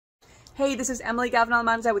Hey, this is Emily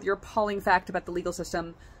Gavin-Almanza with your appalling fact about the legal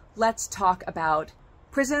system. Let's talk about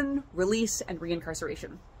prison, release, and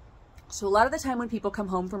reincarceration. So a lot of the time when people come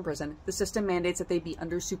home from prison, the system mandates that they be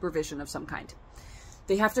under supervision of some kind.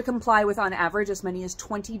 They have to comply with, on average, as many as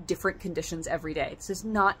 20 different conditions every day. This is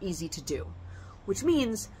not easy to do, which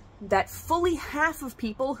means that fully half of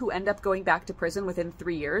people who end up going back to prison within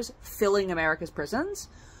 3 years, filling America's prisons,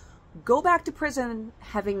 go back to prison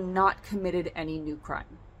having not committed any new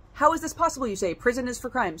crime. How is this possible, you say? Prison is for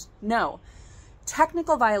crimes. No.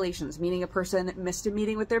 Technical violations, meaning a person missed a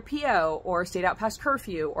meeting with their PO, or stayed out past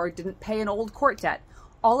curfew, or didn't pay an old court debt,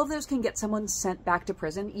 all of those can get someone sent back to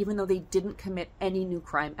prison even though they didn't commit any new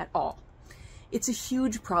crime at all. It's a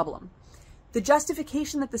huge problem. The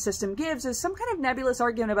justification that the system gives is some kind of nebulous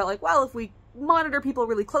argument about, like, well, if we monitor people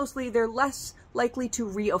really closely, they're less likely to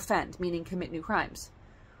re-offend, meaning commit new crimes.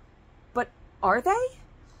 But are they?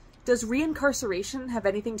 Does reincarceration have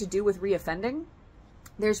anything to do with reoffending?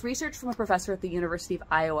 There's research from a professor at the University of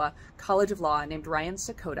Iowa College of Law named Ryan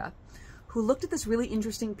Sakoda, who looked at this really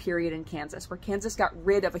interesting period in Kansas, where Kansas got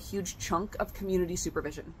rid of a huge chunk of community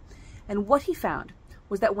supervision. And what he found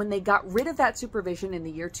was that when they got rid of that supervision in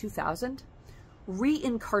the year 2000,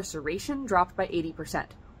 reincarceration dropped by 80%.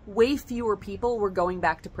 Way fewer people were going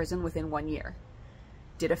back to prison within 1 year.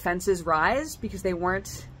 Did offenses rise because they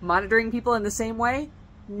weren't monitoring people in the same way?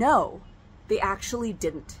 No, they actually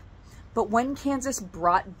didn't. But when Kansas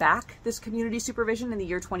brought back this community supervision in the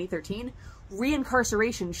year 2013,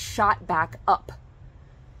 reincarceration shot back up.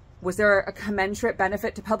 Was there a commensurate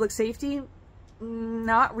benefit to public safety?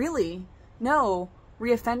 Not really. No,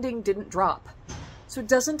 reoffending didn't drop. So it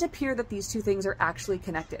doesn't appear that these two things are actually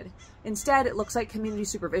connected. Instead, it looks like community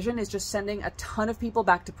supervision is just sending a ton of people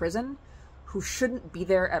back to prison who shouldn't be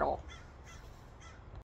there at all.